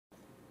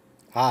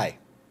Hi,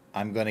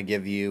 I'm going to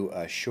give you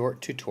a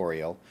short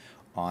tutorial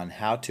on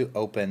how to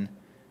open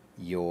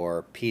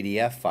your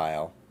PDF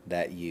file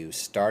that you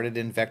started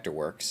in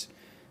Vectorworks.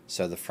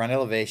 So the front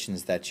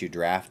elevations that you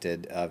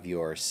drafted of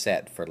your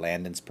set for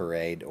Landon's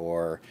Parade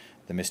or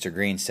the Mr.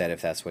 Green set,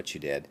 if that's what you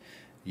did,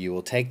 you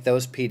will take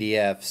those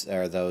PDFs,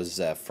 or those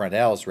front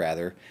Ls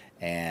rather,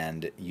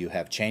 and you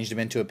have changed them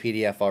into a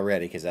PDF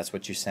already because that's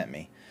what you sent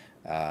me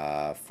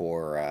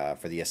for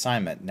the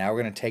assignment. Now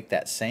we're going to take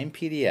that same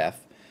PDF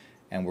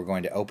and we're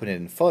going to open it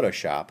in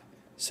Photoshop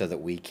so that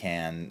we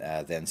can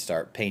then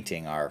start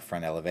painting our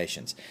front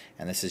elevations.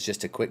 And this is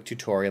just a quick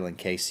tutorial in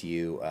case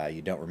you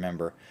don't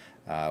remember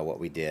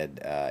what we did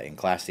in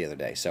class the other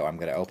day. So I'm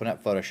going to open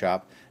up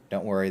Photoshop.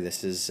 Don't worry,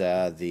 this is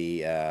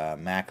the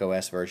Mac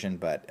OS version,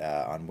 but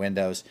on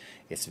Windows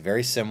it's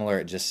very similar.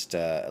 It just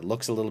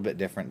looks a little bit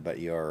different, but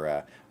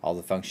all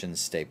the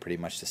functions stay pretty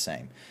much the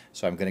same.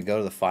 So I'm going to go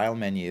to the File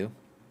menu.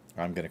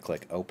 I'm going to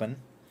click Open,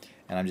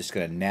 and I'm just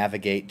going to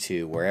navigate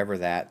to wherever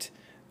that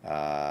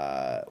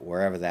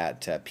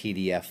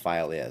PDF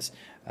file is.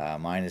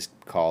 Mine is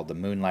called the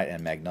Moonlight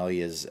and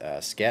Magnolias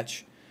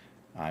sketch.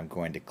 I'm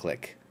going to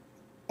click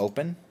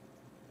Open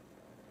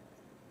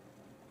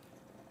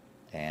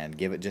and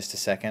give it just a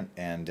second,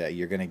 and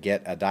you're going to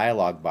get a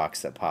dialog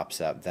box that pops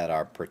up that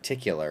are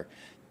particular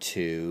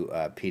to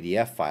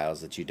PDF files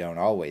that you don't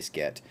always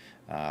get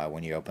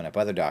when you open up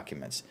other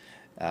documents.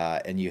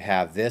 And you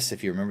have this,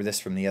 if you remember this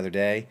from the other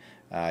day,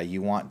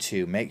 you want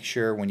to make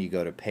sure when you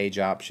go to page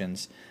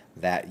options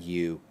that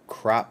you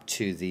crop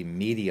to the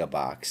media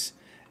box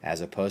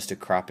as opposed to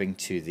cropping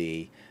to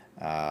the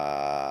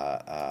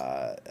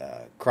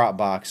crop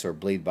box or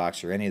bleed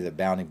box or any of the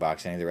bounding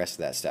box, any of the rest of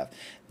that stuff.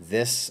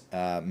 This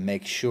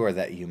makes sure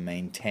that you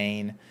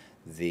maintain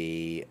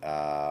the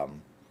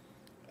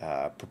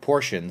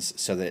proportions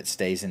so that it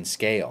stays in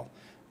scale.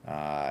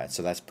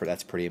 So that's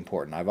pretty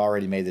important. I've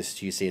already made this.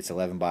 You see, it's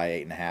 11 by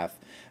 8.5.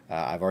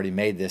 I've already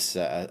made this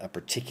a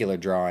particular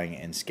drawing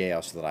in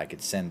scale so that I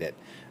could send it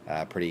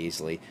pretty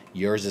easily.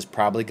 Yours is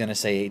probably going to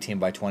say 18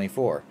 by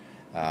 24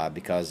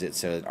 because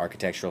it's an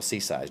architectural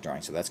C-size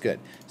drawing, so that's good.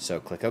 So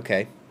click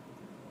OK.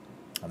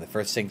 And the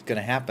first thing that's going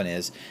to happen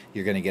is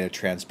you're going to get a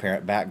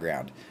transparent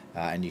background.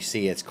 And you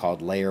see it's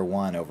called Layer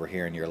 1 over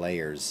here in your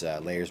Layers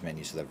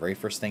menu. So the very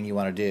first thing you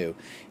want to do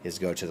is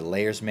go to the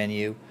Layers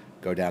menu,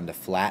 go down to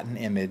Flatten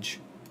Image,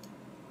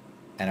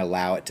 and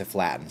allow it to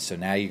flatten. So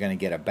now you're going to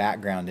get a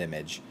background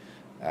image,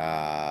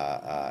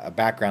 a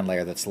background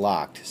layer that's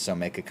locked. So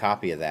make a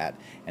copy of that,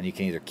 and you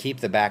can either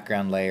keep the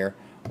background layer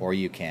or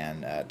you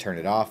can turn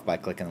it off by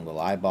clicking the little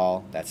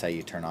eyeball. That's how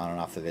you turn on and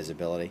off the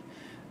visibility.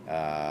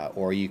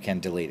 Or you can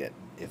delete it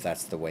if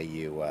that's the way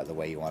you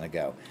want to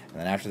go. And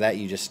then after that,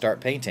 you just start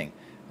painting.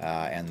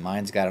 And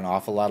mine's got an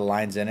awful lot of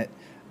lines in it.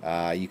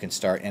 You can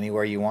start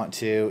anywhere you want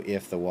to.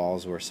 If the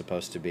walls were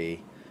supposed to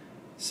be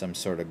some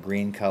sort of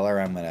green color,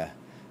 I'm going to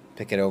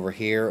pick it over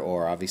here,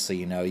 or obviously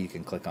you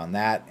can click on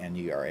that and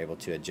you are able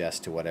to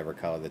adjust to whatever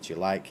color that you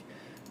like.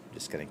 I'm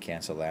just going to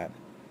cancel that.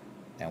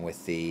 And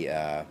with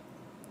the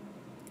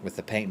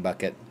paint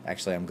bucket,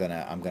 actually I'm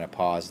gonna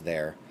pause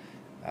there,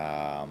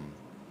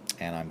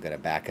 and I'm gonna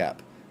back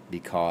up,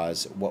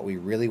 because what we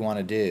really want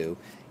to do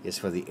is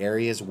for the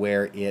areas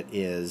where it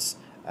is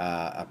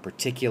a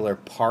particular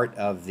part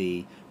of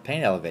the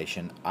paint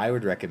elevation, I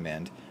would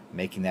recommend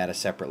making that a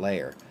separate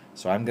layer.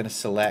 So I'm going to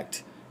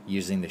select,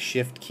 using the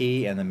Shift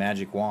key and the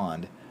magic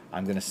wand,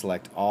 I'm going to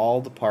select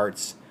all the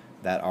parts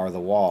that are the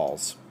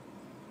walls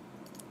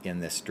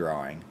in this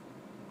drawing,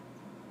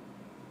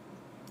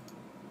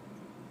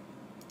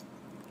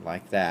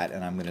 like that,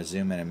 and I'm going to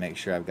zoom in and make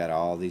sure I've got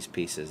all these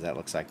pieces. That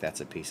looks like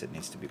that's a piece that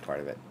needs to be part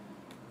of it.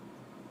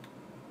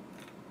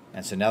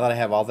 And so now that I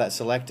have all that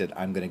selected,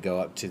 I'm going to go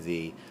up to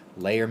the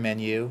Layer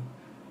menu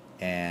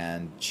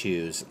and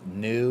choose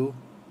New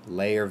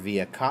Layer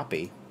via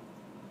Copy.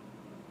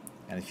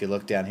 And if you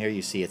look down here,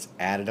 you see it's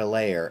added a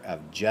layer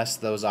of just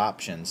those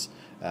options,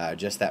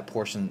 just that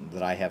portion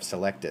that I have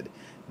selected.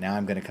 Now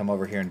I'm going to come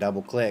over here and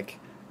double click,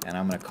 and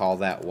I'm going to call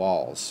that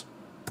Walls.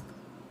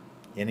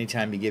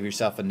 Anytime you give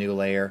yourself a new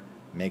layer,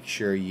 make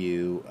sure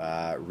you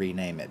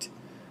rename it.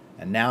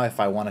 And now if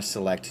I want to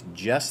select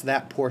just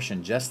that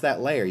portion, just that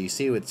layer, you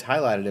see it's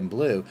highlighted in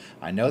blue.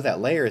 I know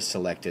that layer is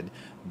selected,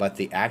 but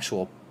the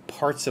actual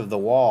parts of the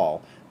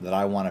wall that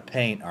I want to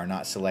paint are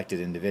not selected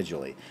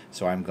individually.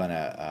 So I'm going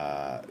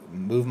to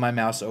move my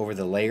mouse over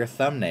the layer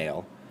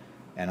thumbnail,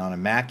 and on a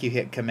Mac you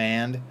hit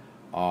Command,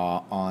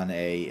 on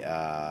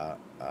a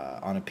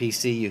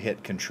PC you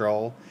hit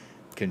Control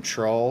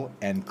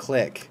and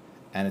click,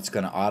 and it's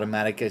going to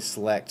automatically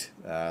select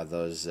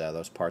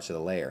those parts of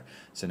the layer.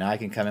 So now I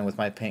can come in with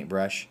my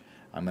paintbrush.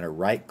 I'm going to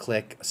right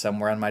click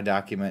somewhere on my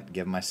document,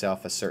 give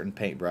myself a certain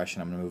paintbrush,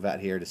 and I'm going to move out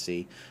here to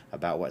see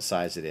about what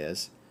size it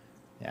is.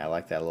 Yeah, I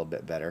like that a little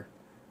bit better.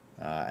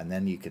 And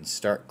then you can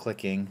start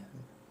clicking,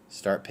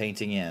 start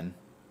painting in.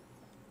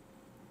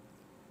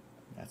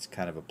 That's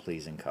kind of a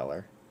pleasing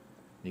color.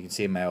 You can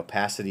see my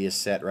opacity is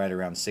set right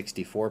around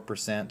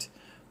 64%.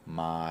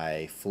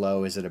 My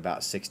flow is at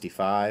about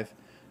 65.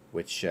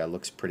 which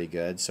looks pretty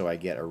good. So I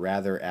get a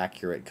rather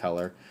accurate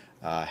color.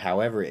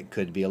 However, it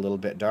could be a little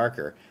bit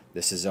darker.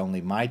 This is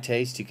only my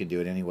taste. You can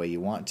do it any way you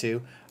want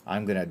to.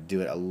 I'm going to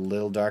do it a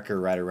little darker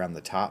right around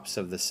the tops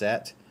of the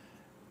set,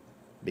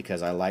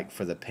 because I like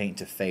for the paint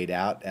to fade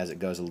out as it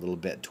goes a little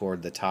bit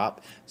toward the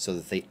top, so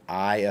that the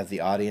eye of the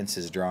audience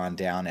is drawn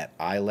down at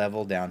eye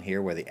level down here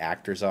where the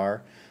actors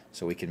are,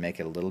 so we can make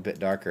it a little bit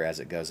darker as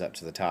it goes up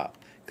to the top.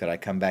 Could I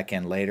come back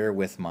in later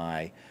with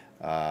my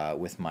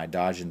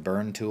dodge and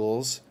burn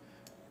tools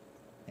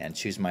and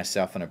choose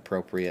myself an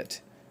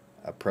appropriate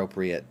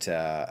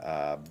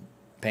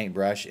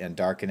paintbrush and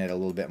darken it a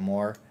little bit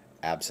more?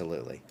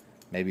 Absolutely.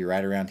 Maybe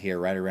right around here,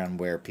 right around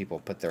where people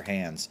put their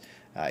hands,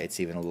 it's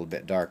even a little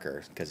bit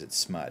darker because it's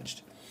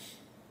smudged.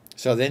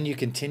 So then you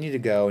continue to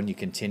go and you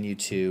continue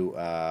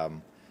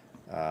to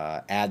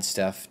add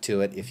stuff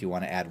to it. If you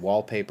want to add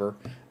wallpaper,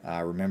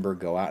 remember,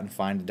 go out and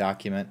find a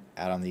document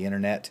out on the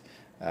internet,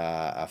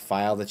 a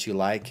file that you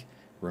like.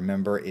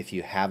 Remember, if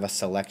you have a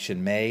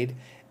selection made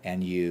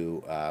and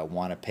you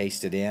want to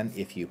paste it in,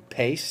 if you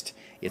paste,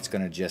 it's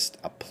going to just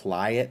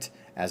apply it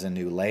as a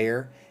new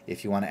layer.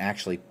 If you want to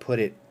actually put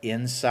it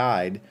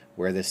inside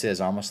where this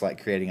is, almost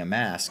like creating a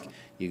mask,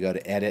 you go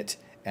to Edit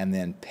and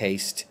then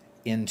Paste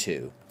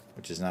Into,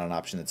 which is not an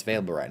option that's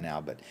available right now,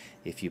 but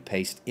if you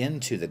paste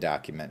into the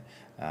document,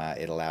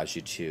 it allows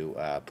you to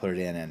put it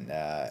in, and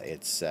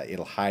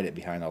it'll hide it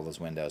behind all those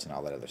windows and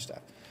all that other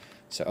stuff.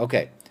 So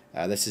okay,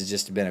 this has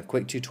just been a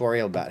quick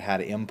tutorial about how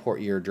to import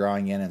your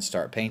drawing in and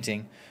start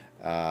painting.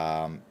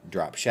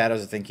 Drop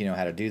shadows, I think you know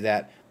how to do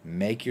that.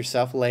 Make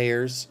yourself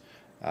layers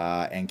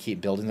and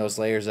keep building those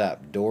layers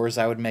up. Doors,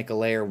 I would make a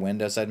layer.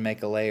 Windows, I'd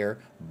make a layer.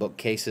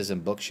 Bookcases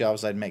and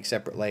bookshelves, I'd make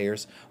separate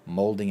layers.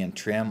 Molding and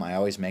trim, I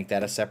always make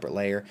that a separate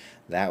layer.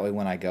 That way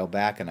when I go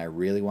back and I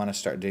really want to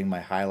start doing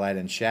my highlight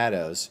and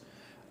shadows,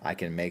 I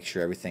can make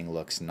sure everything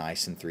looks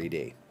nice in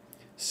 3D.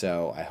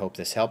 So I hope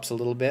this helps a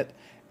little bit,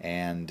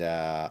 and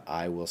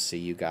I will see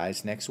you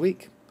guys next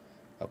week.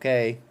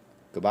 Okay,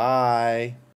 goodbye.